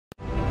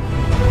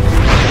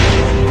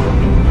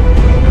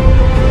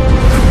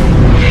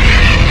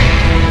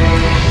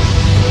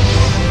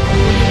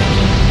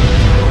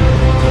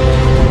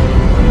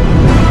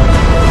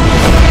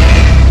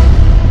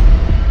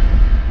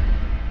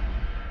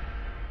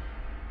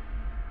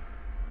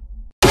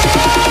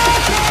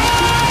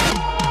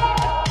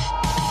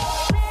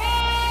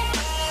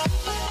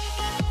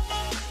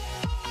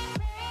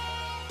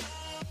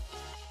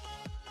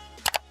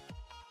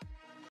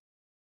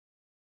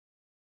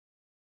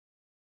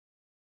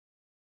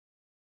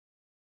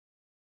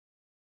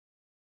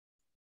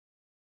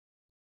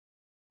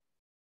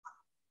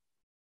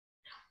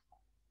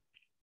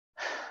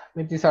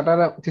මේ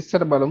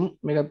 38 බලමු.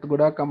 මේකත්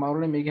ගොඩාක්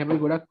අමාරුනේ. මේක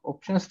හැබැයි ගොඩක්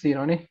ඔප්ෂන්ස්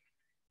තියෙනවානේ.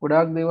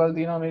 ගොඩාක් දේවල්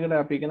තියෙනවා මේකට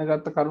අපි ඉගෙන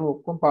ගත්ත කරුණු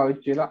ඔක්කොම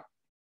පාවිච්චි වෙලා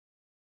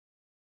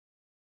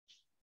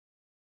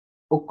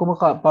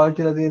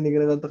පාවිච්චි වෙලා තියෙන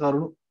ඉගෙන ගත්ත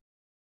කරුණු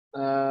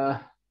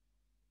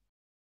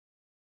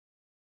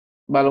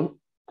බලමු.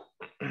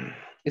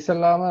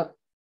 ඉස්සල්ලාම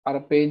අර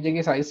පේජ්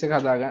එකේ සයිස් එක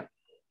හදාගන්න.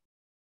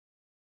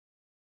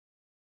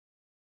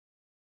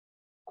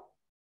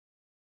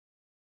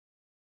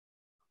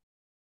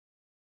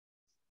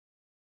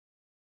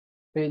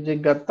 පේජ් එක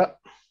ගත්තා.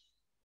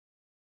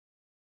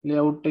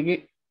 ලේඅවුට් එකේ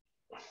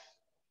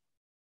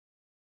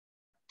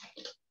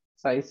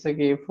සයිස් එක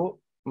A4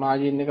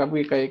 මාජින් එක අපි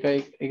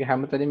එක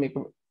හැමතැනම එක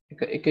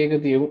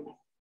තියමු.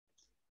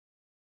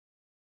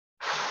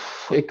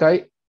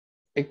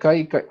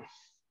 1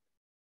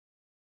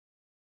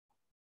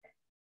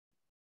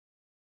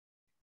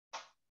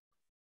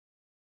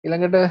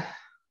 ඊළඟට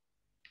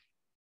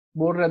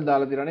බෝඩර් එකක්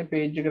දාලා තියෙනවානේ.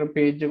 පේජ් එකට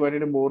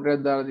වටේට බෝඩර්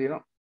එකක් දාලා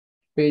තියෙනවා.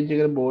 පේජ්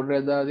එකට බෝඩර්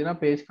එකක් දාලා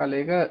තියෙනවා. පේජ් කලර්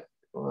එක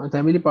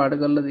තැඹිලි පාට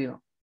කරලා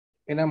තියෙනවා.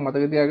 එහෙනම්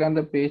මතක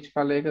තියාගන්න පේජ්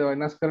කලර් එක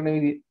වෙනස් කරන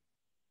විදිහ.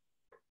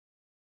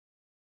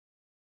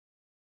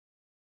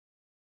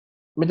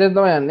 මෙතන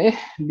තමයි යන්නේ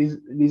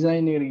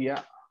ඩිසයින් එකට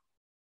ගියා.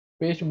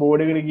 පේජ් බෝඩ්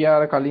එකට ගියා.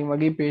 අර කලින්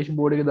වගේ පේජ්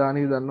බෝඩ් එක දාන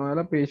එක දන්නවා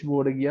ඔයාලා. පේජ්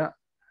බෝඩ් එක ගියා.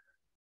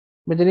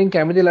 මෙතනින්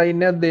කැමති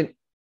ලයින් එකක් දෙන්න.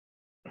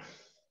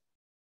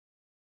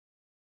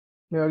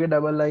 මේ වගේ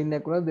ඩබල් ලයින්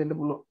එකක් උනත් දෙන්න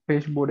පුළුවන්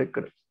පේජ් බෝඩ්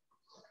එකකට.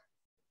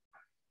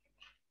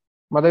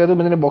 මතකද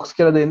මෙතන බොක්ස්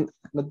කියලා දෙන්න.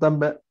 නැත්තම්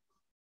බෑ.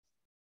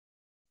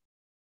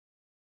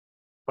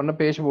 ඔන්න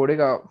පේජ් බෝඩ්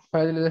එක ආවා.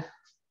 පැහැදිලිද?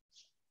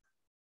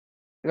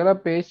 ඒකලා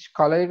පේජ්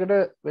කලර් එකට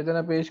මෙතන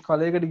පේජ්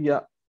කලර් එකට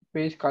ගියා.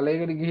 පේජ් කලර්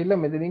එකට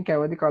ගිහිල්ලා මෙතනින්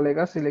කැමති කලර්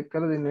එකක් සිලෙක්ට්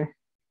කරලා දෙන්න.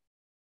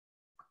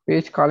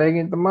 පේජ් කලර්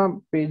එකෙන් තමයි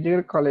පේජ්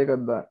එකට කලර් එකක්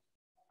දාන්නේ.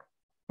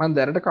 මම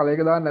දැනට කලර්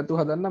එක දාන්න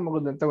නැතුව හදන්න.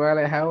 මොකද නැත්නම්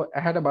ඔයාලා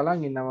ඇහැට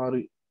බලන් ඉන්න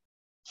අමාරුයි.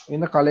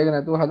 ඉන්න කලර් එක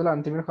නැතුව හදලා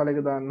අන්තිමට කලර්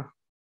එක දාන්න.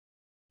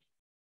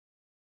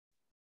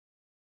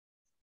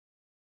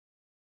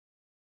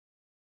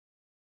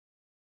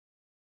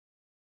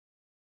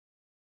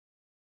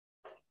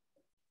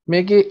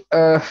 මේකේ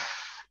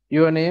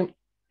your name,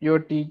 your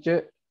teacher,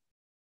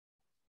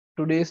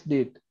 today's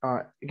date.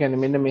 ඒ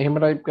කියන්නේ මෙන්න මෙහෙම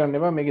ටයිප් කරන්න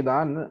එපා. මේකේ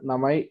දාන්න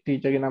නමයි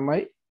ටීචර්ගේ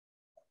නමයි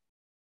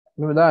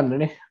මෙහෙම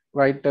දාන්නනේ.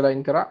 right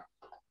align කරා.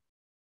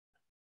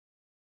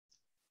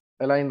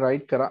 align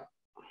right කරා.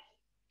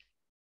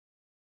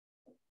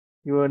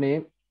 your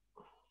name,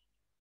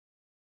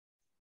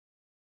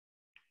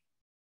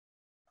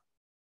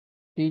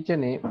 teacher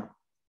name,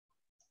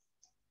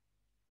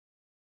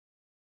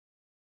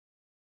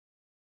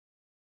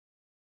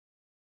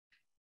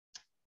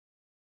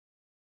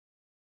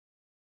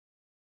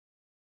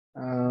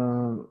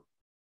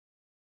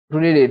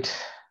 today date,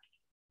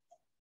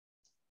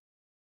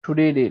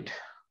 today date.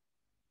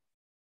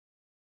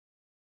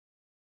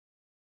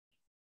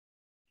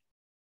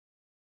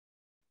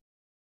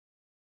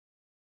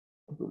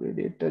 today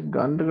date එක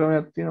ගන්න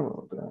ක්‍රමයක් තියෙනවා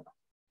මොකද?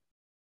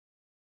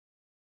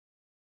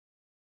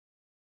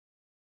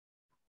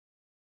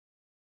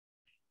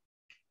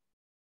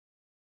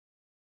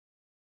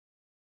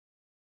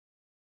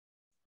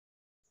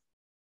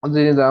 අද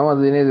දිනේ දාම අද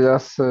දිනේ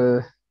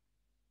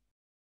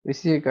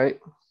 2021යි.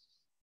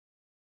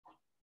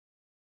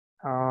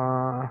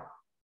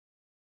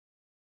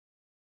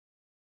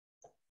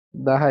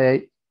 10යි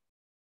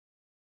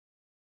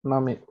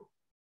 9.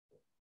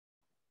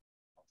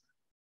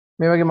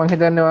 මේ වගේ මං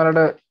හිතන්නේ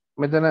ඔයාලට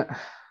මෙතන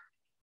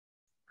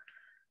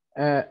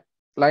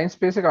ලයින්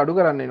ස්පේස් එක අඩු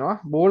කරන්න වෙනවා.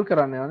 බෝල්ඩ්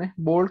කරන්න වෙනවානේ.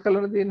 බෝල්ඩ්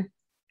කරලා තියෙන්නේ.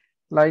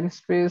 ලයින්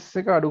ස්පේස්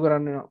එක අඩු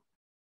කරන්න වෙනවා.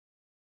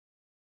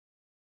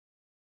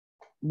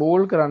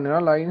 බෝල්ඩ් කරන්න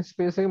වෙනවා. ලයින්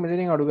ස්පේස් එක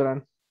මෙතනින් අඩු කරන්න.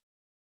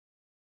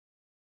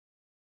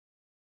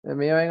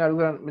 මේ වයින් අඩු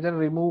කරන්න. මෙතන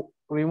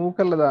රිමූව්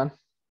කරලා දාන්න.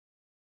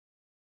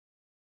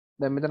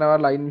 දැන් මෙතන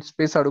ඔයාලා ලයින්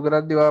ස්පේස් අඩු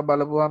කරද්දි ඔයා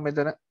බලපුවාම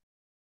මෙතන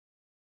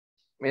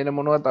මේන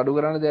මොනවත් අඩු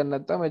කරන්න දෙයක්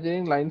නැත්තම්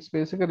මෙතනින් ලයින්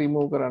ස්පේස් එක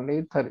රිමූව් කරන්න.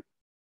 ඒත් හරි.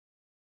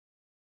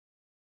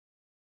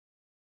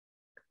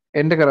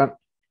 එන්ටර් කරන්න.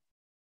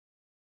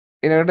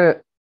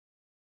 ඊළඟට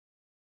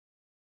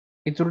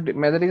ඉතුරු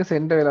මැද ටික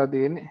සෙන්ටර් වෙලා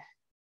තියෙන්නේ.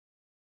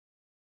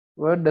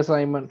 word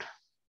assignment.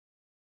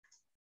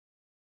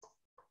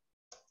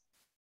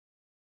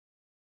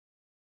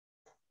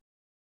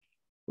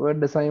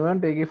 word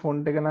assignment ඒකේ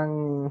ෆොන්ට් එක නම්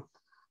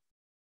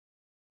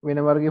වෙන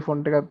වර්ගයේ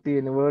ෆොන්ට් එකක්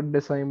තියෙන. word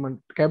assignment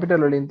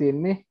capital වලින්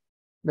තියෙන්නේ.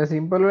 දැන්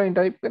සිම්පල් වලින්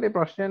ටයිප් කරේ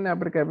ප්‍රශ්නයක් නෑ.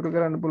 අපිට කැපිටල්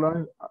කරන්න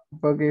පුළුවන්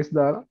අපර් කේස්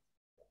දාලා.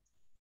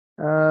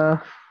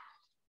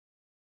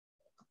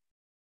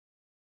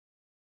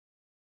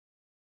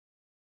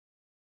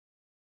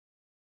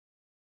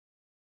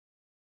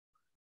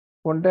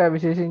 ෆොන්ට් එක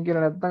විශේෂයෙන්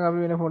කියලා නැත්නම් අපි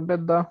වෙන ෆොන්ට්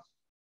එකක් දාමු.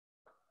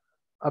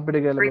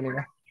 අපිට ගැලපෙන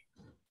එක.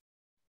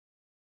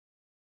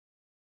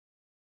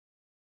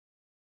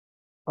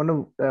 ඔන්න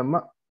දැම්ම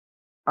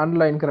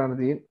අන්ඩර්ලයින් කරන්න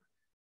තියෙන්නේ.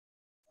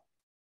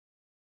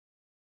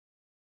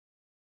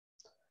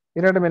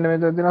 ඊළඟට මෙන්න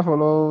මෙතන තියෙනවා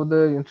follow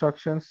the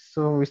instructions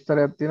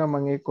විස්තරයක්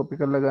තියෙනවා. මම ඒක කොපි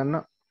කරලා ගන්න.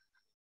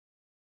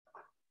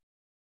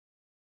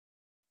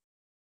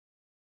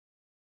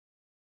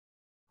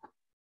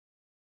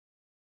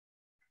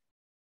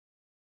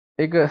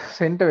 ඒක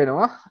සෙන්ටර්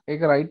වෙනවා.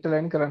 ඒක රයිට්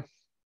ලයින් කරන්න.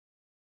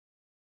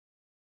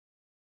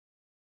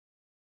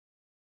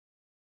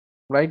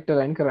 රයිට්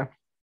ලයින් කරන්න.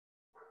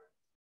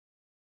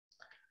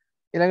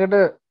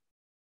 ඊළඟට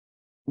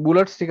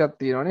බුලට්ස් ටිකක්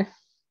තියෙනවානේ.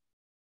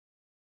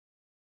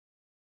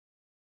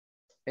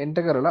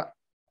 එන්ටර් කරලා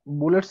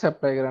බුලට්ස්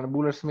ඇප්ලයි කරන්න.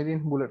 බුලට්ස් මෙතින්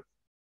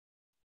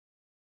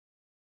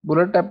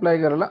බුලට්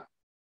ඇප්ලයි කරලා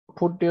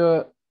put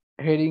your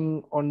heading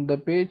on the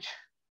page,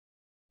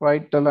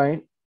 right align.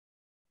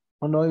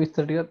 ඔන්න ඔය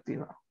විස්තර ටිකක්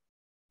තියෙනවා.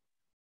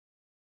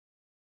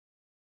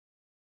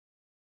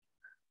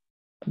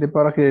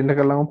 දෙපාරක් එන්ටර්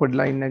කළාම පොඩි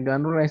ලයින් එකක්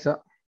ගන්න ඕන නිසා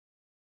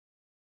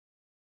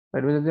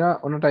වැඩි මෙතන තියෙනවා.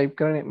 ඔන්න ටයිප්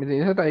කරන්නේ මෙතන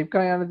ඉතින් ටයිප්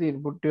කරන්න යන්න තියෙන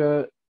put your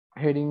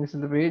headings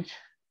in the page.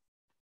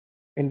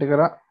 Enter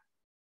කරා.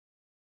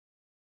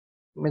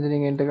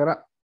 මෙතනින් එන්ටර් කරා.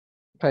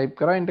 ටයිප්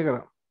කරා එන්ටර්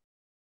කරා.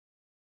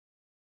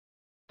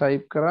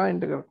 ටයිප් කරා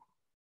එන්ටර් කරා.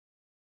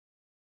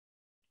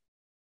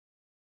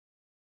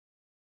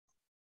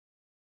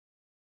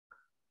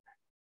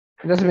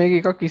 ඊට පස්සේ මේක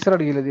එකක්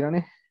ඉස්සරහට ගිහලා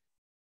තියෙනවානේ.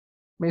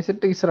 මේ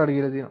සෙට් එක ඉස්සරහට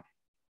ගිහලා තියෙනවා.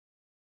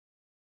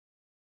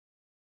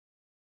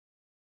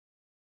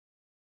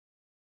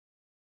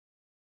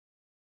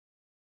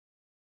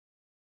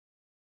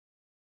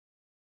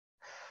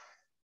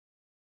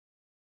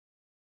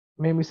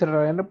 මේ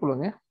ඉස්සරහට යන්න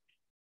පුළුවන් ඈ.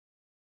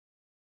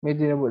 මේ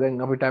දින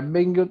දැන් අපි ටැබ්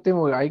එකෙන් ගියොත්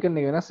එimhe ඔය අයිකන්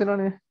එක වෙනස්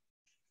වෙනවනේ.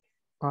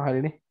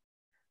 හරිනේ.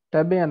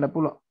 ටැබ් එක යන්න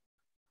පුළුවන්.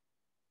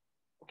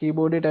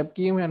 කීබෝඩ් එකේ ටැබ්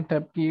කීම යන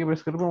ටැබ් කී එක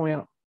ප්‍රෙස් කරපුවම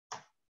යනවා.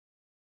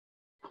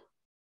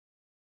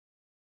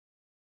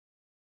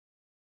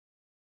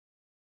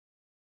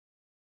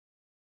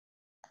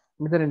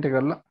 මෙතන එන්ටර්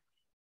කරලා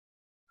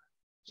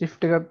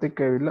shift එකත්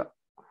එක්ක ඇවිල්ලා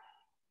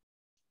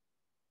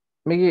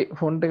මේකේ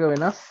ෆොන්ට් එක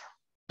වෙනස්.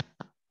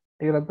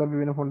 ඒකටත් අපි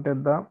වෙන ෆොන්ට්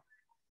එකක් දාමු.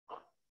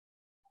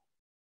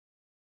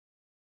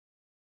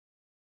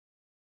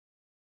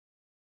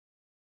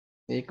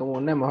 ඒකම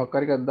ඕනේ මොකක්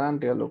හරි එකක් දාන්න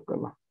ටික ලොක්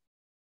කරලා.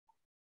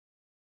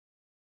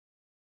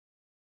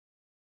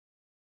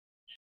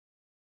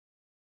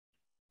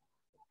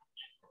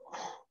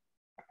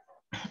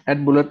 add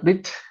bullet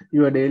with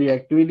your daily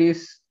activities,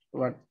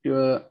 what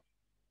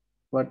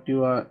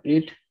you are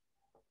eat.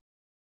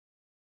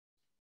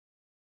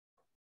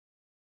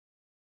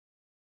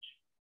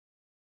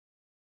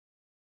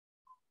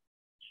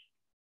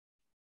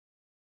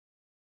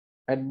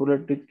 add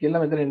bullet with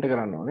කියලා මෙතන එන්ටර්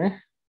කරන්න ඕනේ.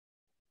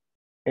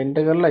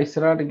 එන්ටර් කරලා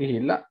ඉස්සරහට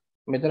ගිහිල්ලා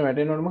මෙතන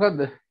වැටෙන්න ඕනේ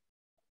මොකද්ද?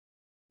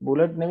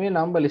 bullet නෙමෙයි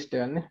number list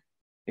එකක් නේ.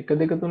 1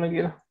 2 3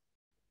 කියලා.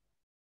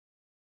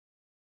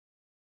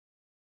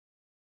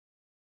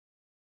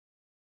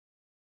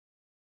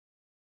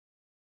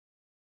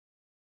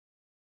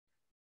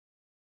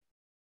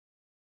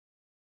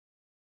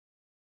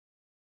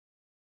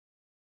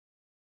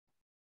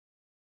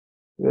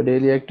 your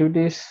daily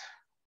activities.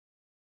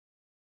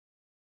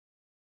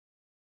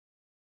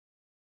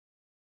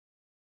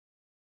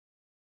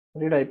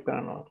 රීටයිප්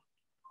කරනවා.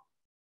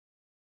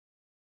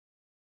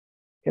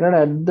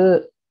 ඊළඟට add the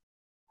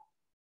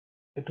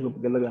එක කොපි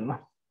කරලා ගන්නවා.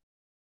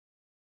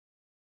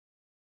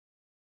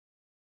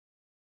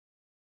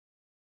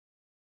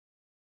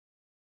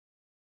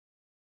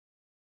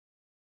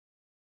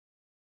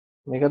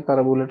 මේකත්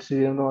අර බුලට්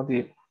සිරියම් තමයි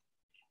තියෙන්නේ.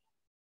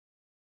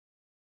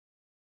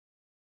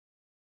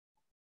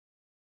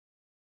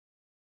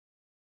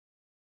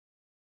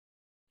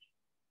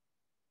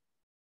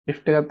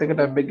 shift එකත් එක්ක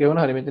tab එක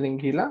ගෙවන හරි මෙතනින්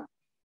ගිහිලා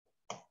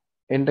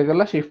enter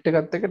කරලා shift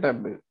එකත් එක්ක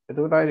tab එක.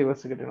 එතකොට ආයෙ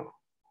reverse එකට එනවා.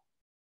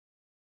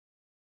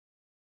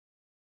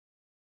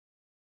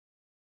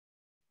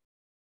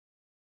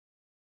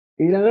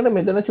 ඊළඟට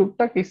මෙතන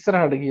චුට්ටක්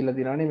ඉස්සරහට ගිහිල්ලා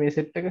තියෙනවානේ මේ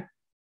set එක.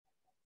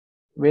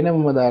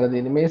 වෙනමම දාලා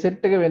තියෙන්නේ. මේ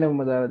set එක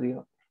වෙනමම දාලා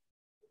තියෙනවා.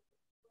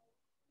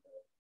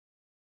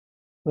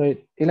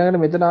 right.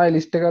 ඊළඟට මෙතන ආයෙ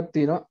list එකක්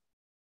තියෙනවා.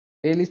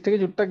 ඒ list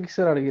එකේ චුට්ටක්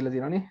ඉස්සරහට ගිහිල්ලා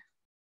තියෙනවානේ.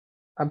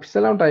 අපි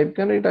ඉස්සෙල්ලාම type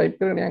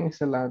කරගෙන යන්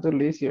ඉස්සෙල්ලා. ඒක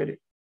ලේසි වැඩි.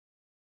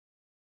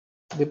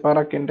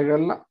 දෙපාරක් enter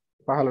කරලා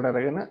පහළට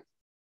අරගෙන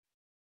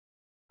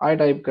ආයෙ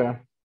type කරන්න.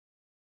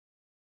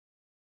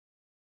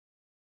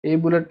 ඒ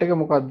bullet එක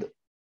මොකද්ද?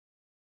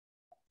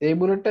 ඒ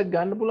bullet එක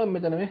ගන්න පුළුවන්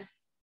මෙතන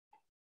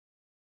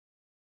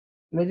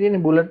මේ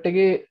තියෙන bullet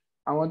එකේ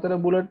අමතර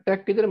bullet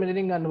එකක් විතර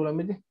මෙතනින් ගන්න පුළුවන්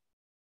මෙතන.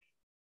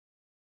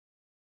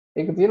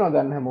 ඒක තියනවා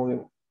ගන්න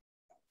හැමෝගෙම.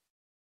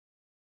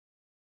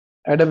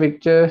 add a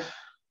picture,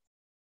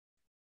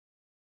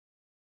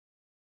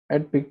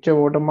 add picture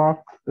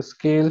watermark,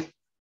 scale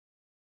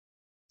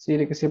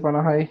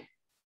 150,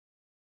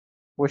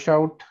 wash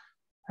out,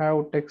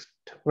 have text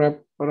wrap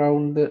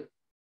around the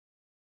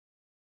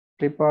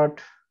clip art,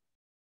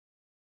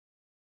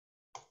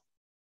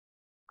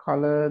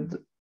 color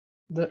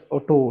the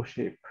auto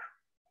shape,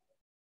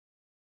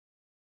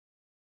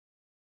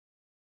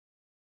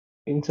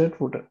 insert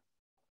footer.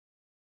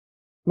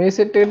 මේ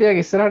සෙට් එක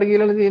ටිකක් ඉස්සරහට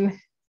ගිහලානේ තියෙන්නේ.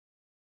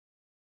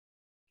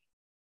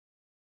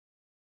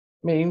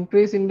 මේ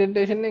increase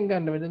indentation එක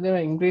ගන්න මෙතන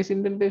තියෙනවා increase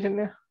indentation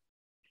එක.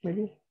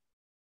 මේකේ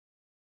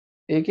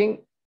ඒකෙන්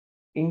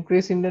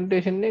increase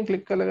indentation එකෙන්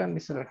ක්ලික් කරලා ගන්න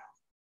ඉස්සරහට.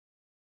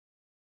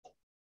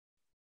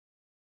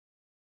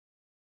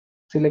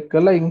 සිලෙක්ට්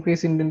කරලා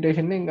ඉන්ක්‍රීස්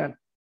ඉන්ඩෙන්ටේෂන් එකෙන් ගන්න.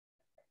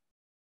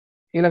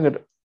 ඊළඟට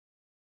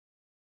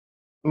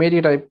මේ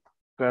ටික ටයිප්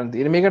කරන්න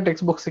තියෙන්නේ. මේක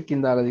ටෙක්ස්ට් බොක්ස්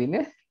එකකින් දාලා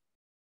තියෙන්නේ.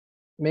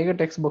 මේක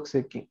ටෙක්ස්ට් බොක්ස්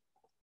එකකින්.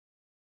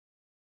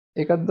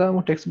 ඒකත්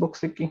දාමු ටෙක්ස්ට්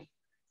බොක්ස් එකකින්.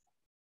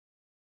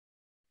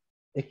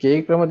 එකේ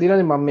ක්‍රම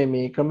තියෙනවා. මම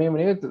මේ ක්‍රමෙම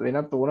නෙවෙයි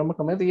වෙනත් ඕනම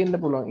ක්‍රමයක්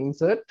තියෙන්න පුළුවන්.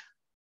 insert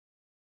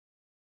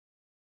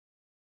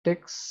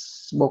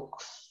text box.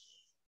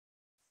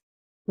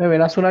 මේ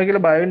වෙනස් වුණා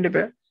කියලා බය වෙන්න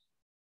එපා.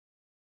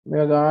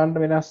 මේවා ගාන්න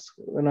වෙනස්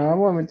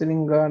වෙනාම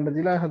මෙතනින් ගාන්න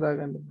දිලා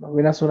හදාගන්න පුළුවන්.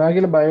 වෙනස් වුණා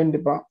කියලා බය වෙන්න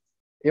එපා.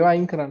 ඒවා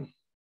අයින් කරන්න.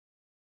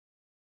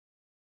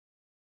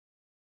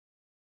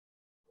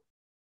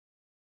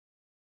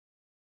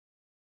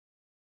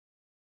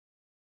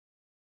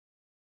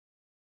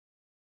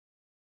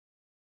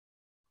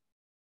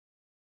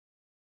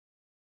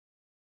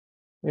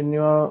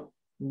 වෙනවා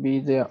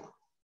බීජයක්.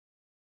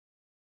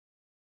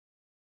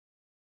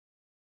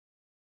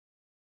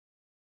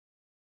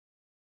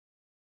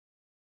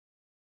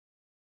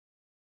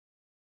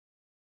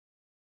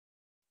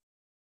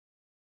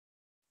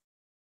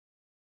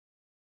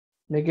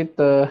 මේකෙත්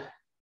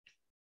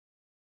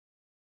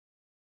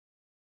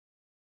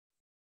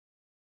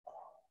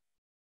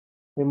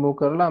remove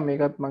කරලා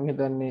මේකත් මම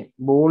හිතන්නේ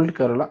bold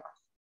කරලා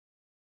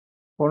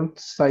font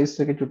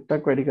size එක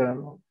චුට්ටක් වැඩි කරන්න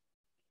ඕනේ.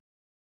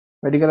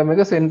 වැඩි කළා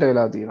මේක center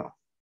වෙලා තියෙනවා.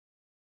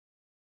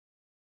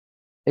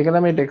 ඒක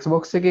තමයි මේ text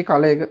box එකේ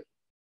color එක.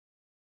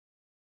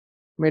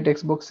 මේ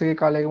text box එකේ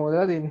color එක මොකද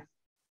තියෙන්නේ?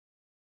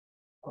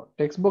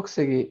 text box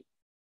එකේ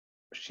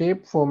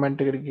shape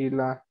format එකට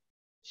ගිහිල්ලා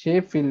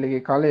shape fill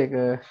එකේ color එක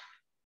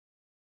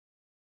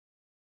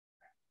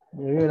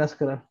මේක වෙනස්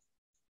කරන්න.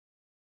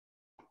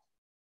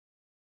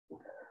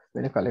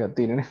 වෙන color එකක්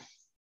තියෙනනේ.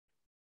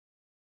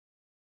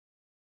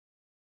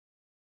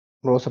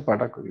 රෝස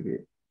පාටක්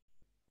වගේ.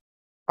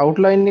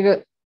 outline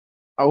එක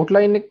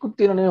outline එකකුත්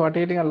තියෙනනේ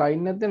වටේට නිකන්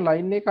line එකක් දෙන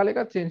line එකේ color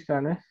එකක් change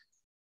කරන්න.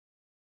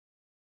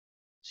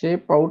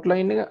 shape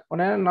outline එක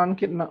ඕනෑ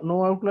none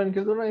no outline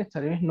කියලා දුන්නා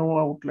එච්චරයි no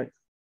outline.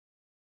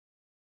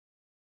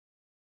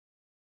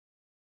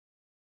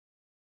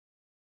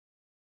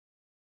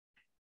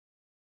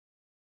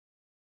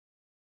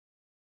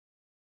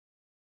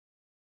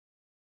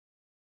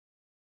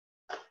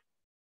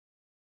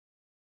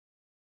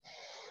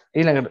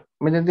 ඊළඟට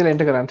මෙතන තියලා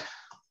enter කරන්න.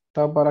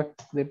 තව පාරක්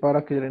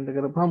දෙපාරක් විතර enter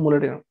කරපුවම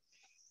මුලට එනවා.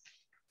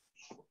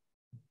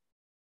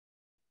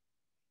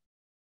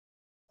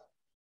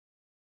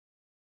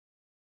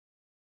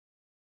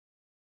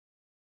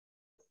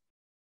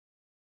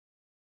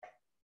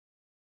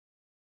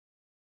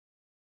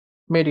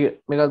 මේ ටික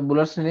මේකත්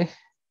බුලට්ස් නේ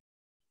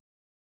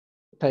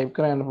ටයිප්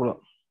කරන්න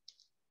පුළුවන්.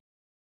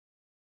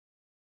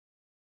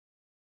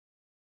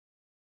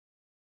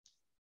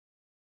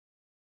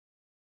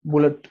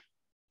 බුලට්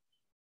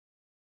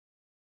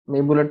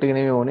මේ බුලට් එක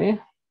නෙමෙයි ඕනේ.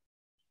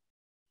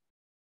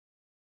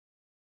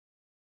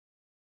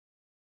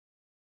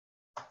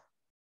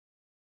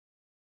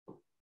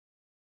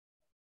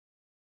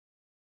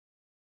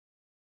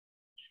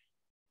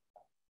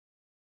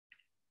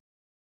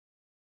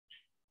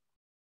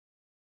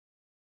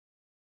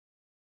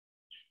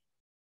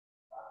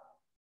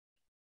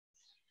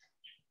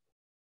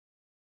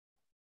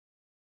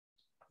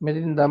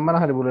 මෙතනින් දැම්මම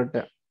හරි බුලට්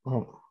එක.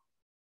 ඔහොම.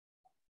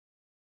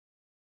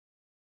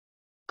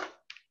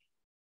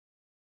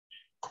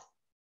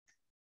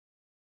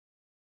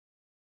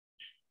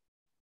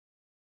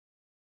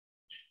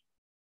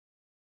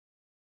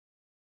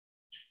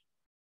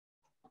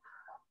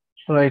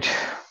 right.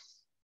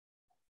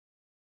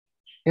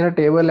 එන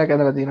ටේබල් එකක්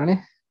ඇඳලා තියෙනවානේ.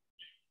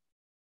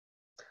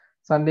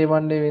 Sunday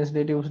Monday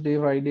Wednesday Tuesday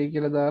Friday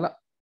කියලා දාලා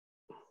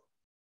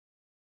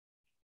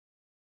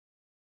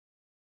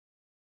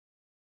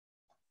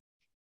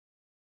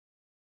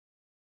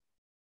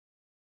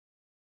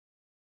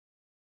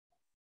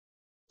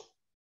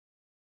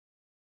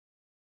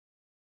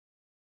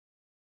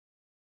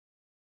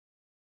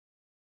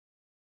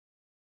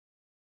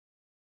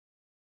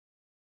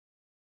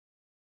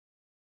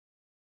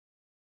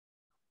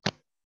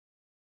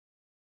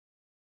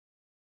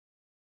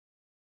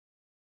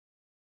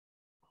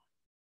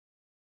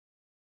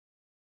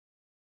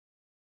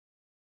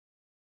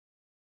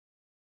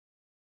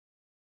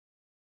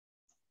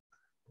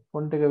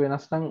ෆොන්ට් එක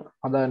වෙනස් නම්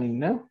හදාගෙන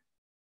ඉන්න.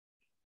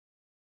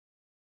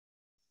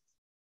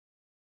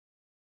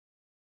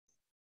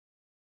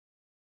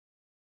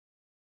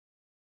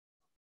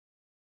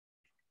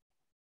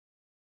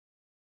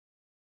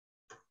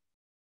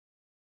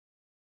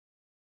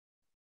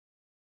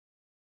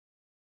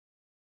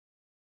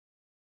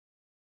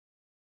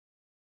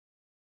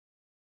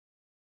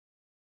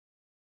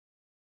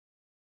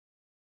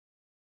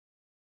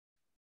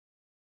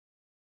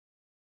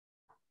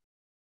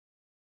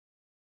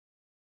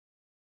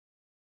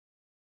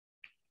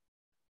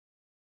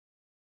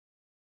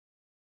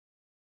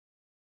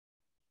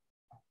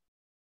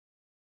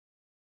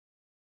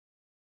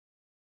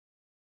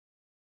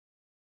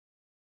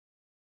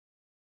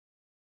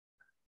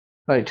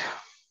 right.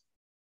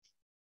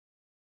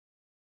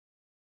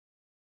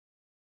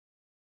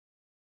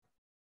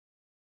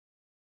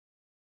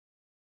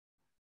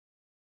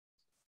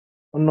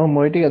 ඔන්න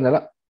ඔය ටික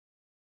ඉඳලා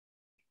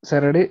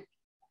Saturday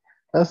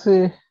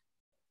ඊපස්සේ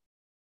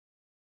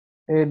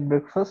ate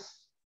breakfast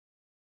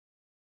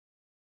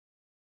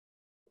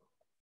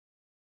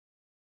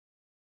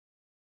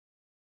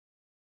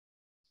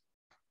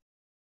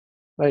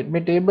right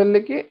මේ ටේබල්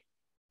එකේ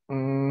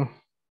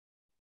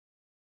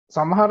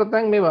සමහර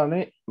තැන් මේවා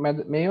නේ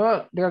මේවා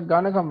ටිකක්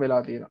ඝනකම්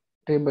වෙලා තියෙනවා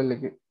ටේබල්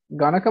එකේ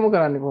ඝනකම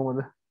කරන්නේ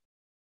කොහොමද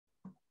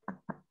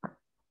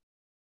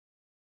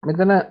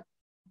මෙතන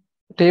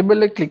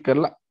ටේබල් එක ක්ලික්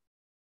කරලා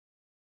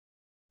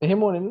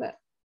එහෙම ඕනෙ නැහැ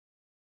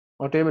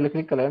ඔය ටේබල් එක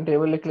ක්ලික් කරලා යන්න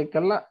ටේබල් එක ක්ලික්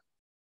කරලා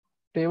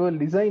ටේබල්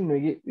ඩිසයින්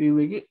එකේ view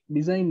එකේ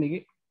ඩිසයින්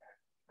එකේ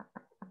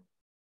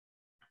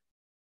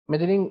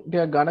මෙතනින්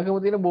ටිකක් ඝනකම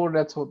තියෙන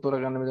බෝඩ් එකක්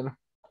තෝරගන්න මෙතන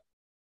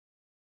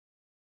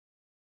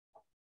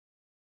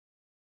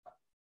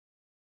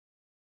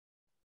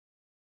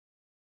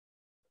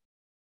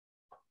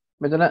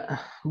මෙතන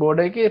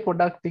බෝඩ් එකේ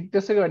පොඩ්ඩක්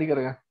thickness එක වැඩි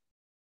කරගන්න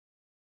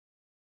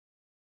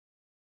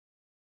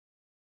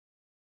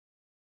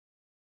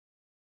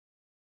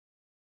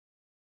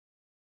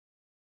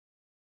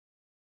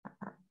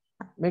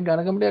මේ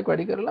ඝනකම ටිකක්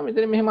වැඩි කරලා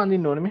මෙතන මෙහෙම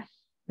අඳින්න ඕනේ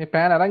මේ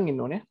පෑන් අරන්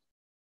ඉන්න ඕනේ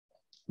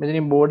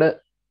මෙතනින් බෝඩ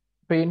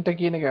පේන්ට්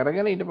කියන එක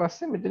අරගෙන ඊට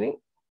පස්සේ මෙතනින්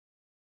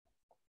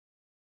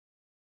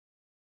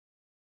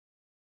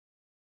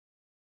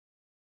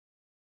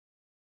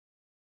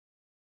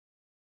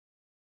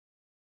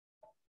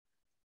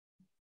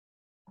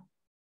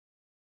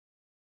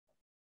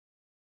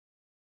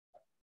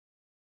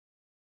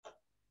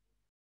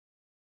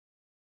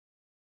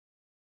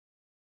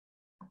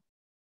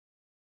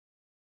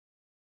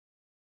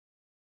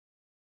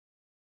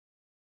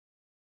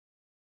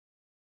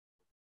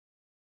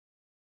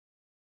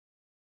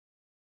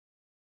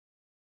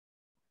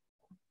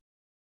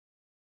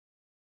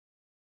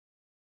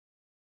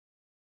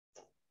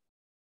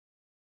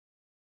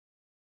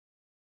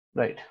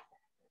right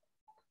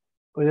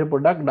ඔය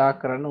පොඩ්ඩක් ඩාර්ක්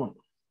කරන්න ඕනේ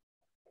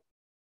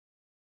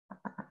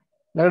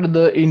ඊළඟට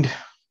the end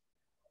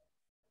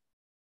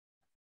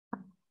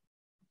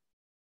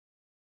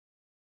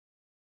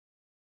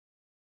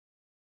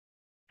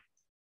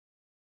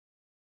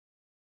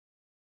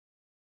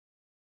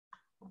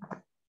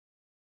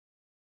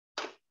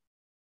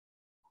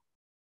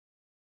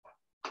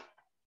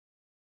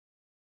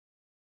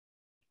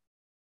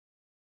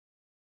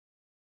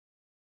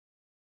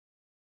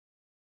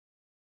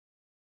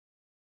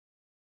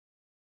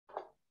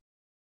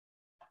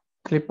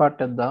clip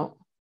art එකක්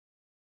දාමු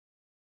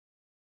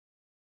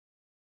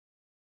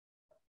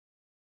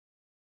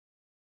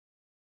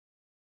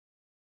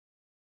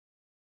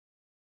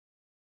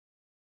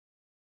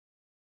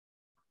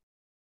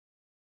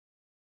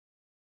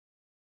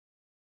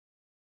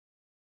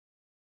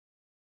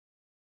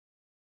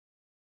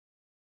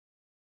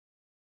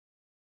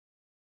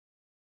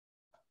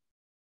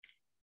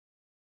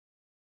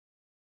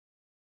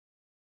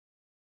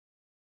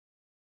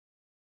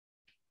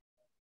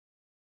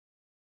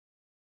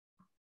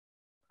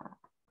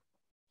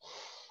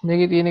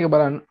මේකේ තියෙන එක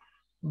බලන්න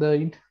the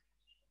end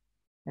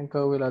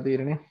anchor වෙලා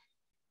තියෙන්නේ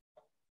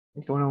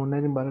ඒක මොන ඕනේ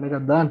ඉතින් බලන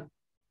එකක් දාන්න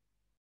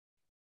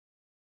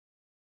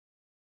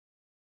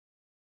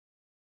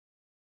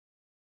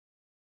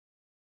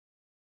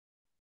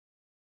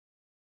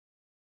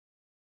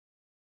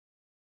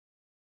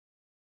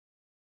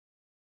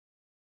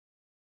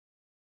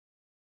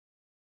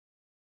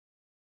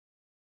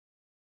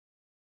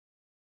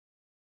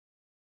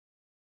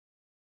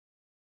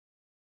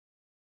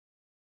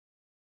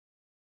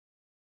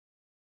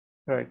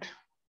right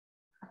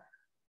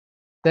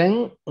දැන්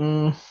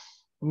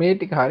මේ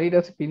ටික හරියට ඊට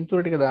පස්සේ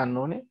පින්තූර ටික දාන්න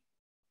ඕනේ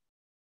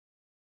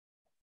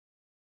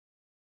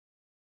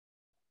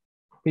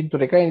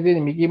පින්තූර එකයි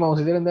ඉතින් මිකී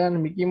මවුස් ඉතින්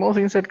දාන්න මිකී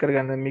මවුස් ඉන්සර්ට්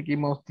කරගන්න මිකී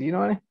මවුස්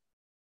තියෙනවානේ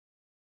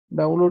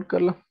ඩවුන්ලෝඩ්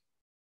කරලා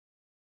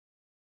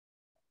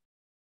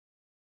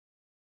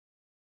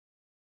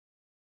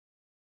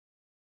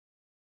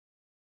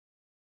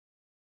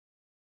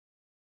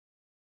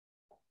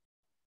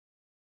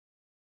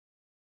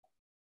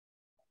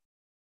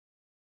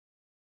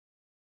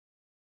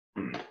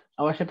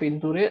අවශ්‍ය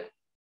පින්තූරය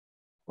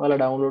ඔයාලා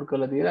ඩවුන්ලෝඩ්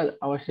කරලා තියලා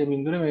අවශ්‍ය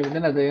පින්තූරය මේ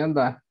විදිහට අදගෙන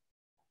දාන්න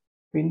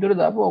පින්තූර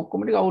දාපුවා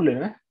ඔක්කොම ටික අවුල්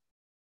වෙනවා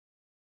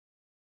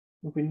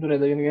පින්තූර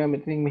ඇදගෙන ගියාම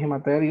මෙතනින් මෙහෙම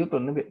අතෑරියොත්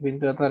ඔන්න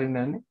පින්තූර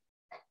අතාරින්න යන්නේ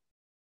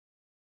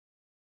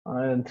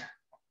ආයෙත්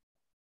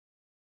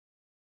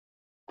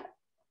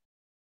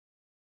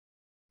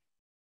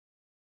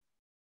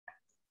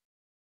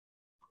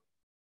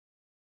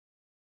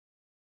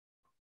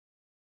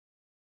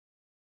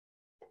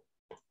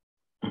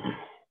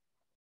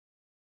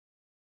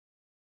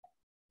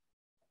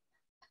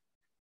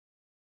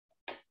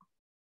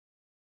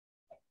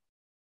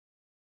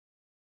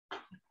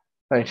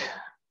right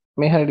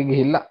මේ හැරට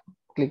ගිහිල්ලා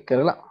ක්ලික්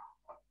කරලා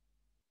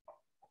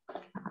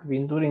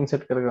පින්තූර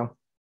ඉන්සර්ට් කරගමු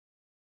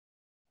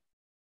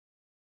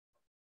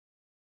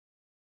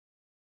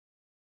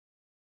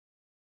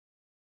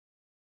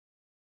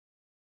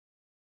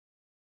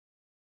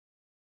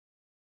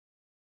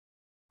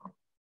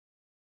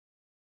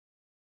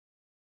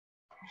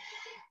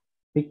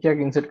පික්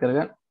එකක් ඉන්සර්ට්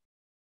කරගන්න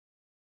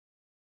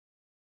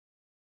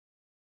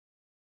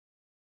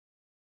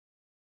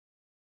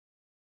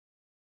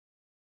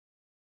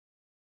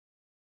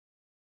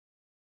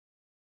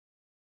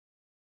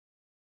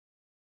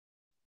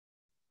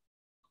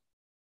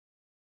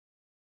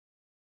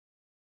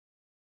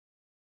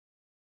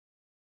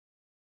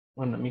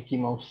ඔන්න මිකි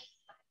මවුස්.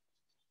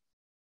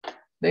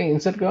 දැන්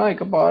ඉන්සර්ට් කරනවා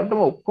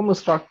එකපාරටම ඔක්කොම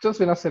ස්ට්‍රක්චර්ස්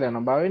වෙනස් වෙලා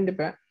යනවා. බය වෙන්න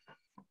එපා.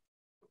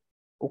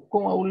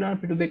 ඔක්කොම අවුල් යන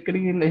පිටු දෙකකට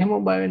ගිහිල්ලා එහෙම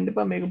බය වෙන්න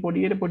එපා. මේක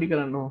පොඩියට පොඩි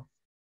කරන්න ඕන.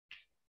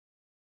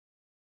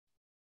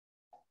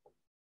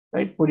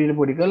 රයිට් පොඩියට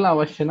පොඩි කරලා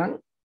අවශ්‍ය නම්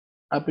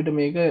අපිට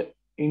මේක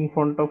in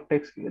front of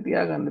text එක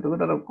තියාගන්න.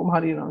 එතකොට අර ඔක්කොම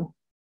හරියනවා.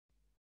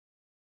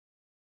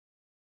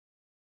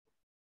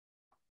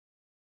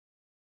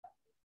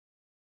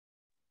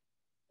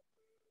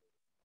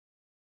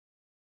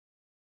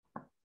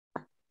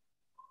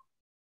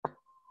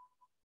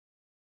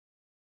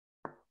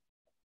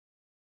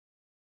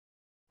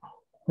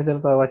 මෙතන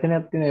තව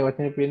වචනයක් තියෙනවා. ඒ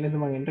වචනේ පේන්නේ නැද්ද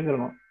මම එන්ටර්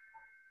කරනවා.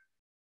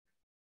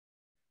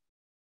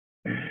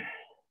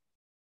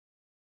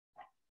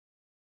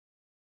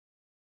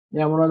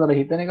 යා මොනවද අර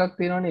හිතන එකක්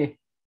තියෙනවනේ.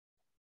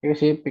 ඒක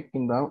ෂේප්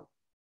එකකින් දාමු.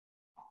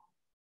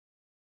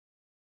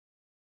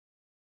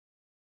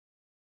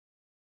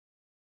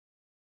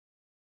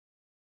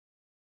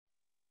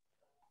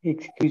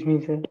 excuse me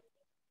sir.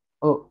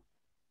 ඔව්.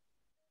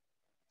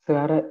 සර්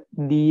අර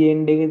D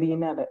end එක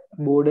තියෙන අර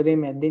border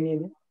එකේ මැද්දේ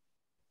නේද?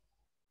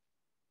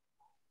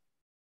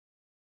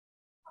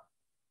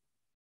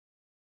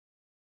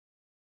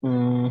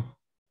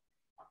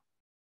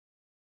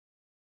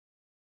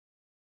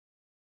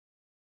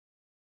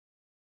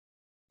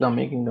 දැන්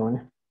මේකින්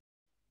ගමනේ.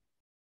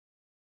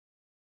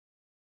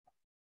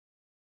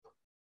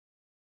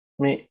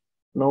 මේ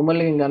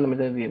normal එකෙන් ගන්න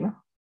මෙතන තියෙන.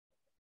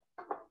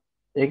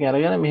 ඒක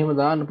අරගෙන මෙහෙම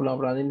දාන්න පුළුවන්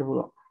අපිට අදින්න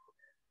පුළුවන්.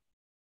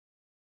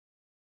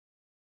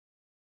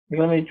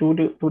 ඒක මේ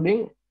චූටි තුඩින්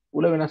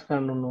උල වෙනස්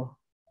කරන්න ඕන.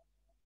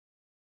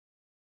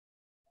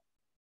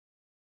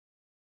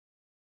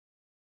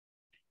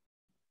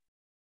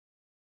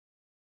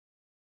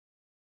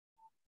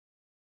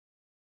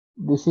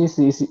 This is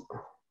easy.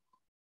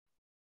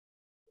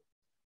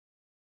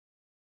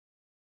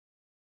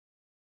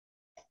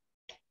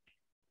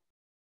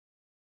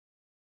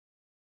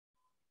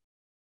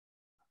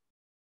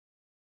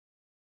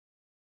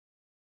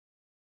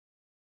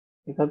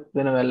 එකත්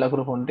වෙන වැල්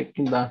අකුරු ෆොන්ට්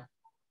එකකින් දාන්න.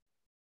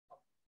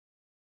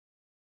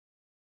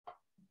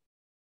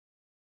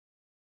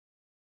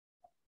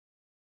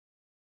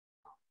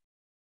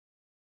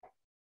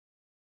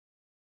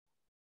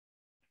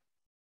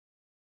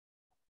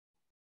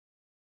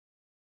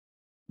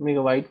 මේක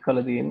white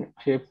color තියෙන්නේ.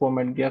 shape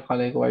format ගියා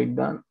color එක white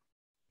දාන්න.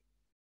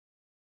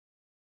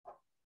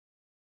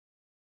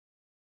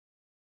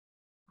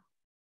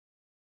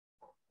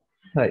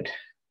 right.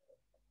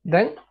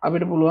 දැන්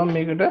අපිට පුළුවන්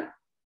මේකට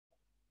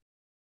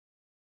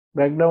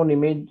background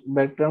image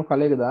background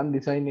color එක දාන්න.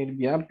 design එකට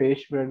ගියා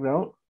page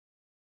background.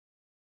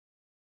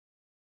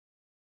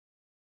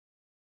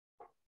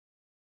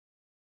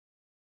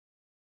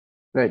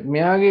 right.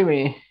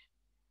 මෙයාගේ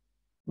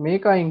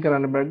මේක අයින්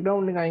කරන්න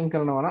background එක අයින්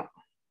කරනවා නම්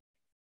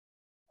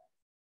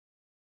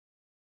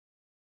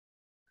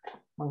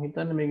මම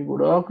හිතන්නේ මේක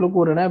ගොඩාක්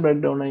ලොකුවට නෑ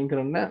background අයින්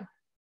කරන්න.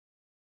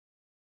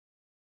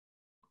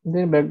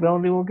 ඉතින්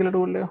background remove කියලා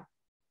tool එක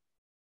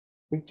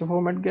picture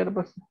format ගියාට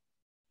පස්සේ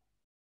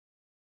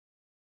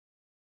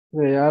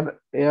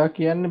එයා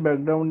කියන්නේ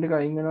background එක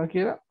අයින් වෙනවා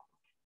කියලා.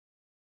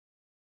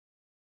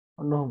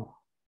 ඔන්න ඔහොම.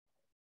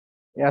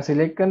 එයා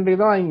select කරන දේ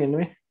තමයි අයින් වෙන්නේ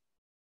මේ.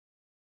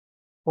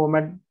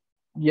 format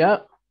ගියා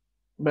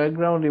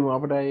background remove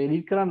අපිට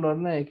edit කරන්නවත්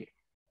නෑ ඒකේ.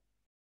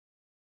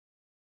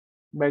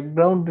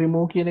 background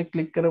remove කියන එක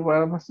click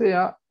කරපුවාට පස්සේ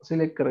එයා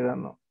select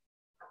කරගන්නවා.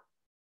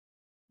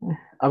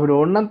 අපිට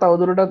ඕන නම්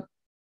තවදුරටත්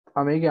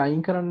මේක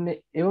අයින් කරන්නේ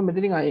ඒව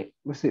මෙතනින්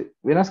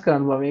වෙනස්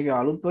කරන්න බෑ. මේක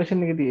අලුත්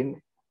version එකේ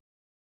තියෙන්නේ.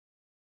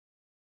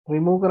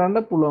 remove කරන්න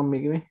පුළුවන්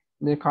මේක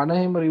මේ කන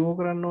එහෙම remove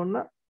කරන්න ඕන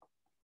නම්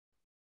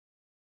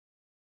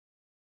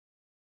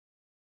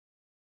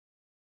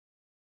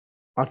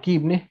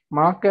keep නේ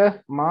mark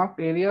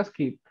areas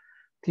keep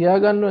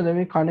තියාගන්න ඕනේ.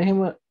 මේ කන එහෙම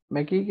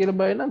මැකී කියලා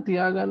බය නම්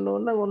තියාගන්න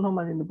ඕන නම් ඔන්නම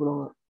අදින්න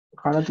පුළුවන්.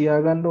 කන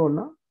තියාගන්න ඕන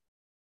නම්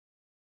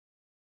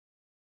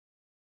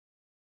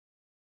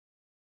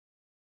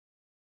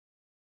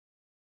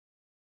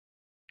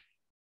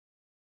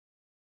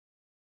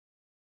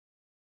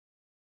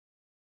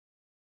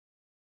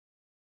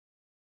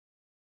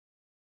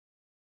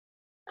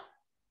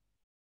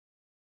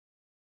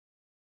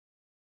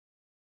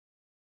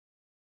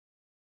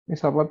මේ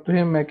සපත්තු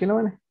එහෙම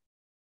මැකිනවනේ.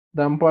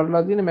 දම්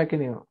පාටලා තියෙන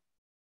මැකිනවා.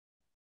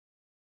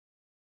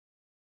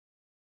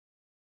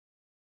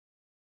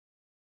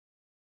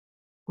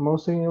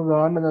 mouse එකෙන් ඒක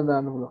ගන්න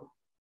දාන්න පුළුවන්.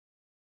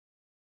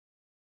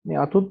 මේ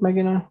අතුත්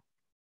මැකිනවනේ.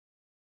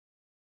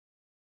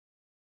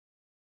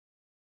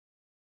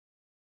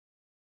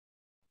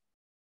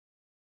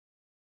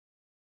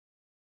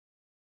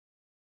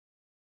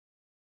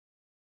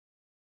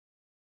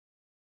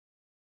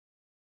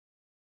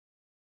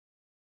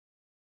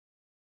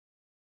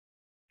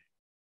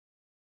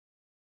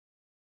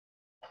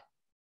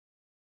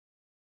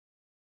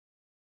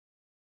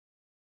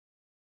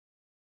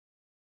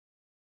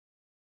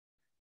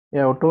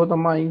 එයා ඔටෝ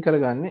තමයි අයින්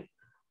කරගන්නේ.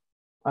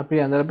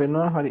 අපි ඇඳලා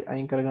පෙන්වනවා හරි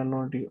අයින් කරගන්න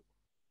ඕන ටික.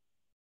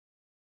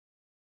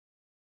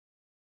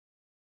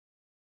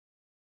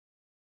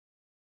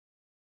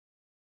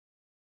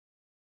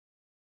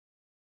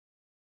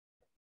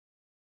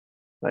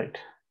 right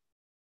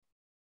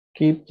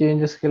keep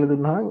changes කියලා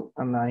දුන්නාම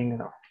අන්න අයින්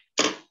වෙනවා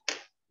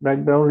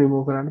background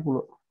remove කරන්න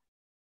පුළුවන්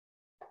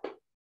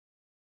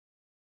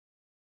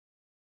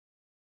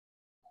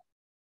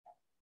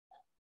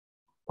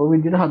ඔය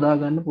විදිහට හදා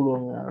ගන්න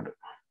පුළුවන් ඔයාලට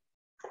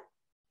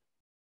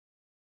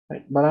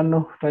right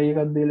බලන්න try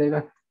එකක්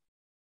දීලා එකක්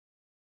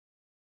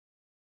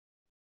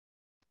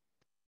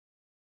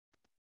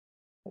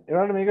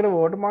ඒවලට මේකට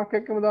watermark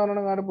එකක්ම දාන්න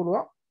නම් ගන්න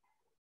පුළුවන්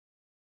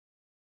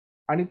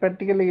අනිත්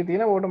පැටිකල් එකේ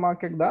තියෙන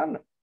watermark එකක් දාන්න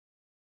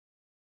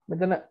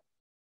මෙතන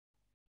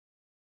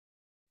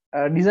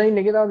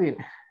ඩිසයින් එකේ තමයි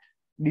තියෙන්නේ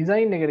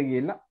ඩිසයින් එකට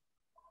ගිහලා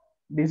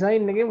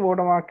ඩිසයින් එකේ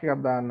watermark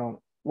එකක් දාන්න ඕන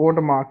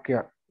watermark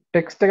එකක්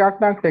text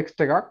එකක් නම්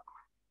text එකක්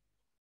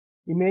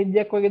image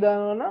එකක් වගේ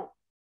දානවා නම්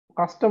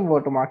custom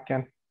watermark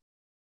එකක්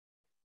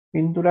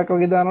පින්තූරයක්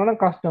වගේ දානවා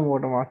නම් custom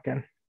watermark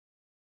එකක්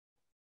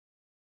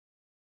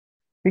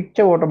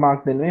picture watermark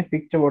දෙන්න මේ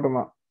picture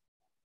watermark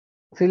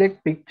select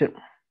picture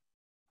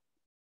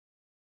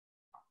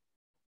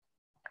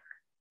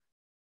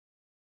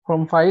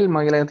from file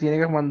මගේ ළඟ තියෙන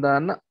එක මම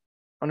දාන්න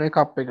ඔනේ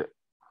කප් එක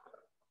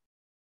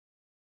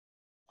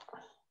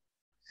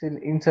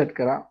insert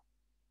කරා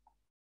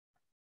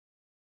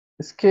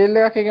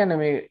ස්කේල් එකක් කියන්නේ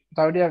මේ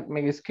තව ටිකක්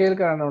මේක ස්කේල්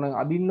කරන්න ඕන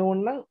අදින්න ඕන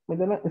නම්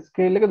මෙතන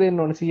ස්කේල් එක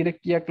දෙන්න ඕන 100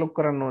 කීයක් ලොක්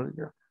කරන්න ඕනද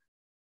කියලා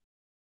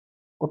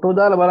ඔටෝ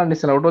දාලා බලන්න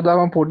ඉස්සලා ඔටෝ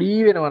දාපම පොඩි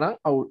වෙනවා නම්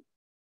අවුල්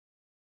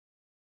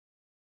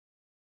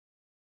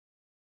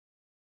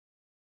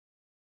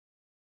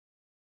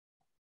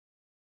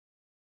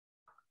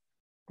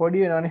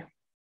පොඩි වෙනවානේ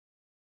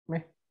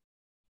මේ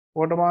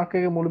watermark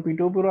එක මුළු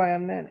පිටුව පුරා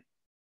යන්නේ නැහැනේ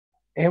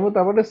එහෙම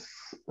අපිට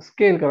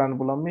ස්කේල් කරන්න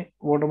පුළුවන් මේ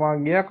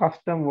watermark ගියා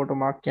custom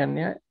watermark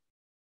කියන්නේ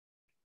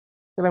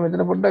කියලා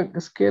මෙතන පොඩ්ඩක්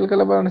ස්කේල්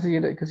කරලා බලන්න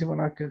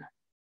 150ක් කියලා.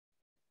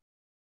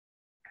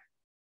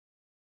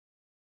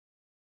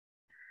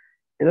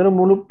 ඒතර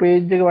මුළු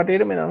page එක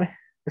වටේට මෙනවා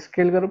මේ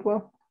ස්කේල් කරපුවා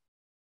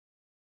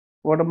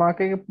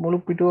watermark එක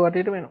මුළු පිටුව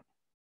වටේට මෙනවා.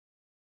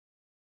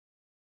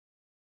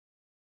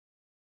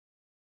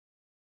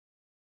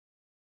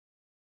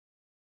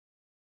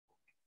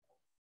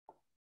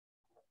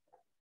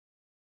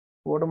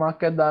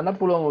 watermark එකක් දාන්න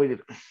පුළුවන් ඔය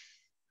විදිහට.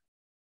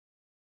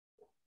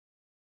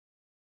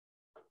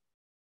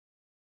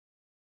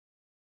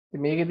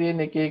 මේකේ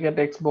තියෙන එක එක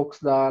text box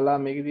දාලා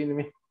මේකේ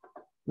තියෙන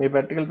මේ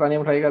practical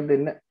තනියම try එකක්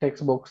දෙන්න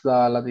text box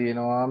දාලා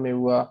තියෙනවා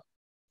මෙව්වා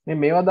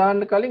මේවා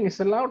දාන්න කලින්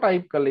ඉස්සෙල්ලාම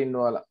type කරලා ඉන්න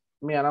ඔයාලා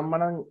මේ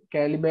අනම්මනම්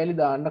කෑලි බෑලි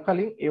දාන්න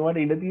කලින්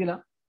ඒවට ඉඩ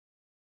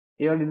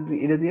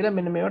තියලා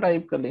මෙන්න මේවා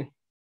type කරලා ඉන්න.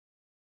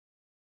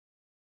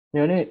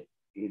 මෙවනේ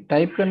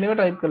type කරන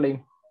ඒවා type කරලා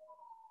ඉන්න.